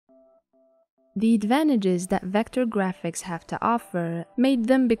The advantages that vector graphics have to offer made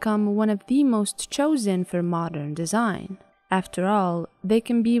them become one of the most chosen for modern design. After all, they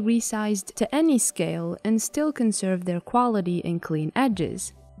can be resized to any scale and still conserve their quality and clean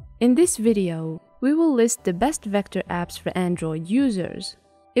edges. In this video, we will list the best vector apps for Android users.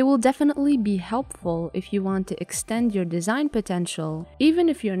 It will definitely be helpful if you want to extend your design potential, even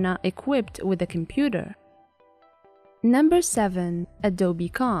if you're not equipped with a computer. Number 7. Adobe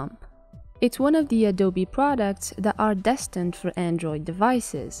Comp. It's one of the Adobe products that are destined for Android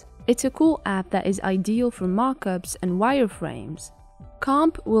devices. It's a cool app that is ideal for mockups and wireframes.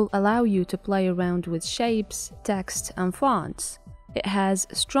 Comp will allow you to play around with shapes, text, and fonts. It has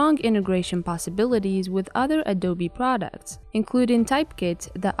strong integration possibilities with other Adobe products, including Typekit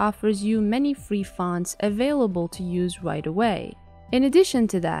that offers you many free fonts available to use right away. In addition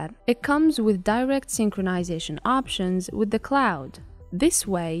to that, it comes with direct synchronization options with the cloud. This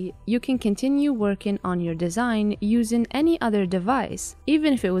way, you can continue working on your design using any other device,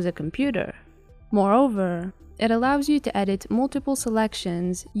 even if it was a computer. Moreover, it allows you to edit multiple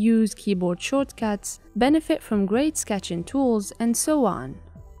selections, use keyboard shortcuts, benefit from great sketching tools, and so on.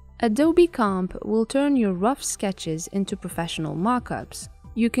 Adobe Comp will turn your rough sketches into professional mockups.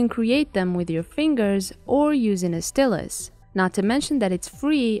 You can create them with your fingers or using a stylus, not to mention that it's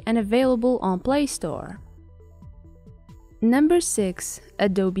free and available on Play Store. Number 6.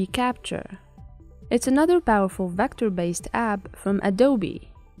 Adobe Capture. It's another powerful vector-based app from Adobe.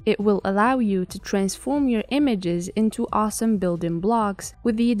 It will allow you to transform your images into awesome building blocks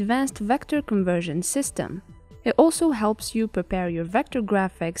with the advanced vector conversion system. It also helps you prepare your vector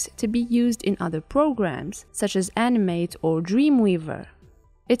graphics to be used in other programs, such as Animate or Dreamweaver.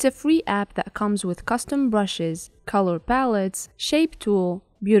 It's a free app that comes with custom brushes, color palettes, shape tool,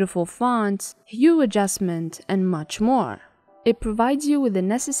 beautiful fonts, hue adjustment, and much more. It provides you with the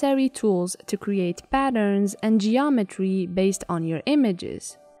necessary tools to create patterns and geometry based on your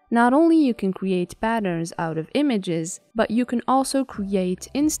images. Not only you can create patterns out of images, but you can also create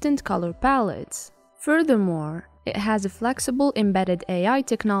instant color palettes. Furthermore, it has a flexible embedded AI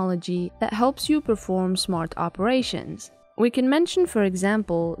technology that helps you perform smart operations. We can mention, for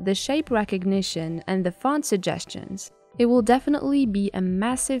example, the shape recognition and the font suggestions. It will definitely be a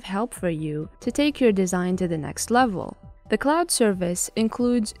massive help for you to take your design to the next level. The cloud service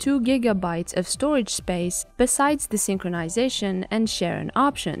includes 2 GB of storage space besides the synchronization and sharing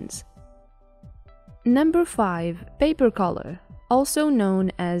options. Number 5. Papercolor, also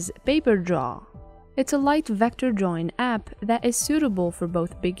known as PaperDraw. It's a light vector drawing app that is suitable for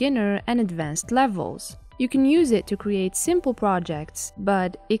both beginner and advanced levels. You can use it to create simple projects,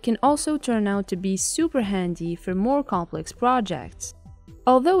 but it can also turn out to be super handy for more complex projects.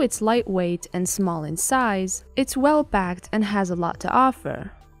 Although it's lightweight and small in size, it's well-packed and has a lot to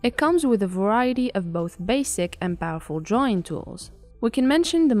offer. It comes with a variety of both basic and powerful drawing tools. We can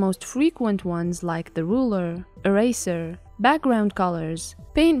mention the most frequent ones like the ruler, eraser, background colors,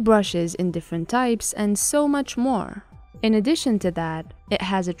 paint brushes in different types, and so much more. In addition to that, it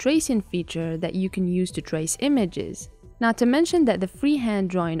has a tracing feature that you can use to trace images. Not to mention that the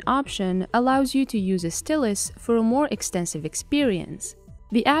freehand drawing option allows you to use a stylus for a more extensive experience.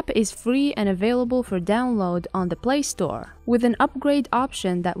 The app is free and available for download on the Play Store, with an upgrade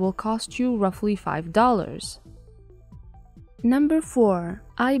option that will cost you roughly $5. Number 4.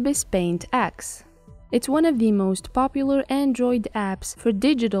 Ibis Paint X. It's one of the most popular Android apps for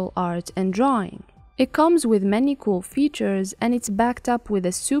digital art and drawing. It comes with many cool features and it's backed up with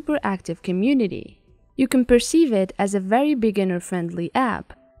a super active community. You can perceive it as a very beginner-friendly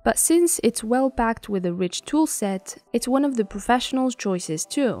app, but since it's well-packed with a rich toolset, it's one of the professionals' choices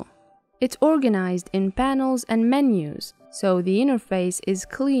too. It's organized in panels and menus, so the interface is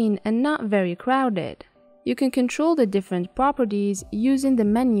clean and not very crowded. You can control the different properties using the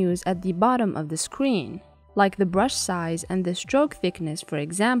menus at the bottom of the screen, like the brush size and the stroke thickness, for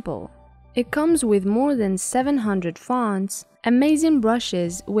example. It comes with more than 700 fonts, amazing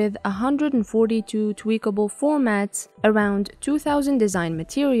brushes with 142 tweakable formats, around 2,000 design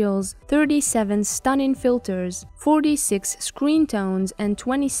materials, 37 stunning filters, 46 screen tones, and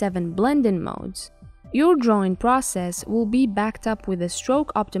 27 blending modes. Your drawing process will be backed up with a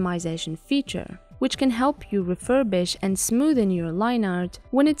stroke optimization feature, which can help you refurbish and smoothen your line art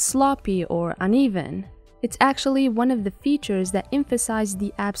when it's sloppy or uneven. It's actually one of the features that emphasize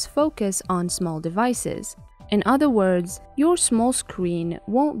the app's focus on small devices. In other words, your small screen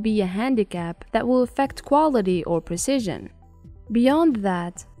won't be a handicap that will affect quality or precision. Beyond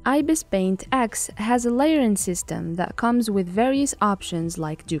that, Ibis Paint X has a layering system that comes with various options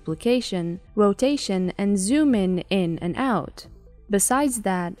like duplication, rotation, and zoom in and out. Besides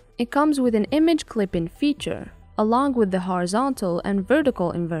that, it comes with an image clip-in feature, along with the horizontal and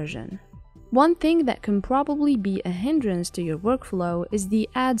vertical inversion. One thing that can probably be a hindrance to your workflow is the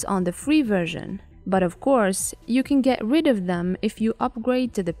ads on the free version, but of course, you can get rid of them if you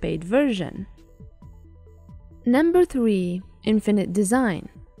upgrade to the paid version. Number 3. Infinite Design.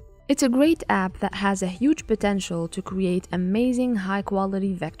 It's a great app that has a huge potential to create amazing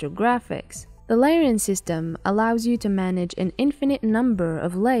high-quality vector graphics. The layering system allows you to manage an infinite number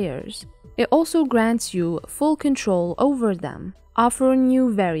of layers. It also grants you full control over them, offering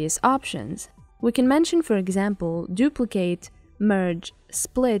you various options. We can mention, for example, duplicate, merge,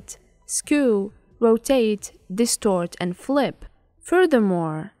 split, skew, rotate, distort, and flip.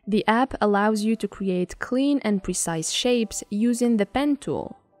 Furthermore, the app allows you to create clean and precise shapes using the pen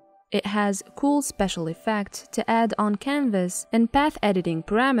tool. It has cool special effects to add on canvas and path editing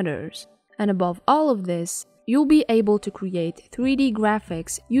parameters. And above all of this, you'll be able to create 3D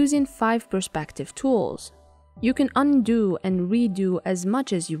graphics using 5 perspective tools. You can undo and redo as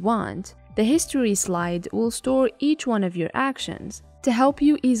much as you want. The history slide will store each one of your actions to help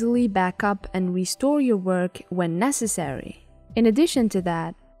you easily back up and restore your work when necessary. In addition to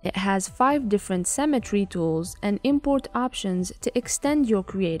that, it has 5 different symmetry tools and import options to extend your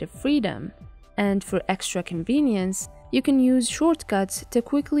creative freedom. And for extra convenience, you can use shortcuts to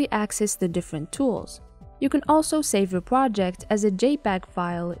quickly access the different tools. You can also save your project as a JPEG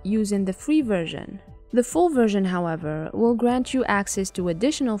file using the free version. The full version, however, will grant you access to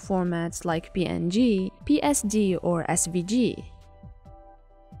additional formats like PNG, PSD, or SVG.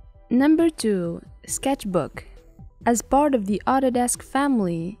 Number 2. Sketchbook. As part of the Autodesk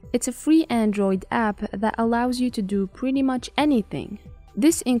family, it's a free Android app that allows you to do pretty much anything.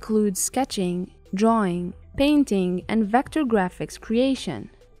 This includes sketching, drawing, painting, and vector graphics creation.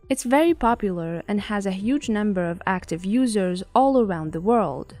 It's very popular and has a huge number of active users all around the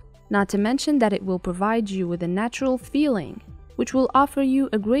world. Not to mention that it will provide you with a natural feeling, which will offer you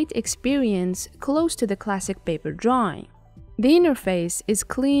a great experience close to the classic paper drawing. The interface is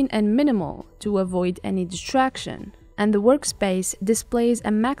clean and minimal to avoid any distraction, and the workspace displays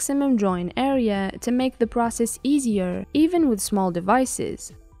a maximum drawing area to make the process easier even with small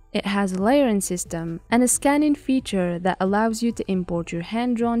devices. It has a layering system and a scanning feature that allows you to import your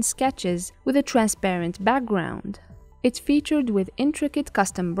hand-drawn sketches with a transparent background. It's featured with intricate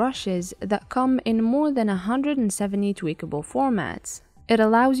custom brushes that come in more than 170 tweakable formats. It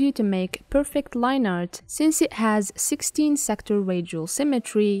allows you to make perfect line art since it has 16 sector radial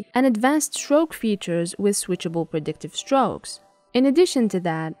symmetry and advanced stroke features with switchable predictive strokes. In addition to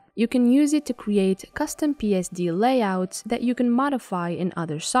that, you can use it to create custom PSD layouts that you can modify in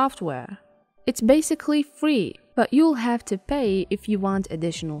other software. It's basically free, but you'll have to pay if you want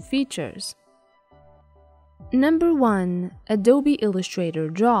additional features. Number 1. Adobe Illustrator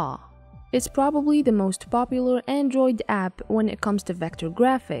Draw. It's probably the most popular Android app when it comes to vector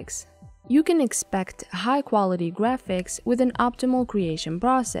graphics. You can expect high-quality graphics with an optimal creation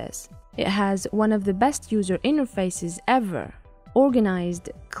process. It has one of the best user interfaces ever. Organized,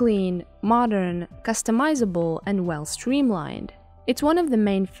 clean, modern, customizable, and well streamlined. It's one of the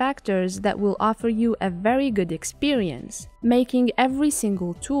main factors that will offer you a very good experience, making every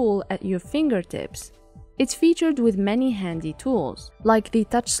single tool at your fingertips. It's featured with many handy tools, like the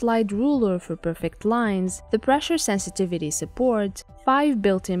touch slide ruler for perfect lines, the pressure sensitivity support, 5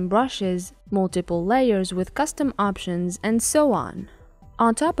 built-in brushes, multiple layers with custom options, and so on.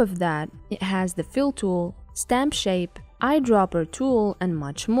 On top of that, it has the fill tool, stamp shape, eyedropper tool, and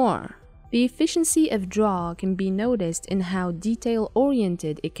much more. The efficiency of Draw can be noticed in how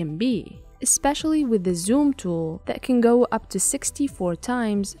detail-oriented it can be, especially with the zoom tool that can go up to 64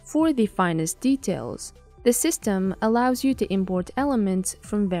 times for the finest details. The system allows you to import elements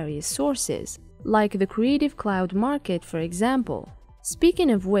from various sources, like the Creative Cloud Market, for example. Speaking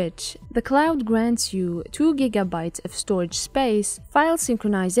of which, the cloud grants you 2 GB of storage space, file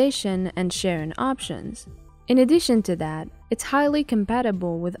synchronization, and sharing options. In addition to that, it's highly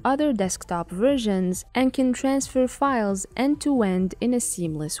compatible with other desktop versions and can transfer files end-to-end in a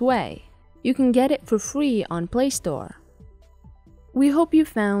seamless way. You can get it for free on Play Store. We hope you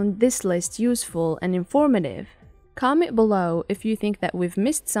found this list useful and informative. Comment below if you think that we've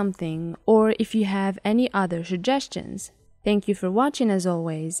missed something or if you have any other suggestions. Thank you for watching as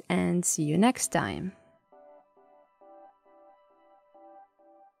always, and see you next time.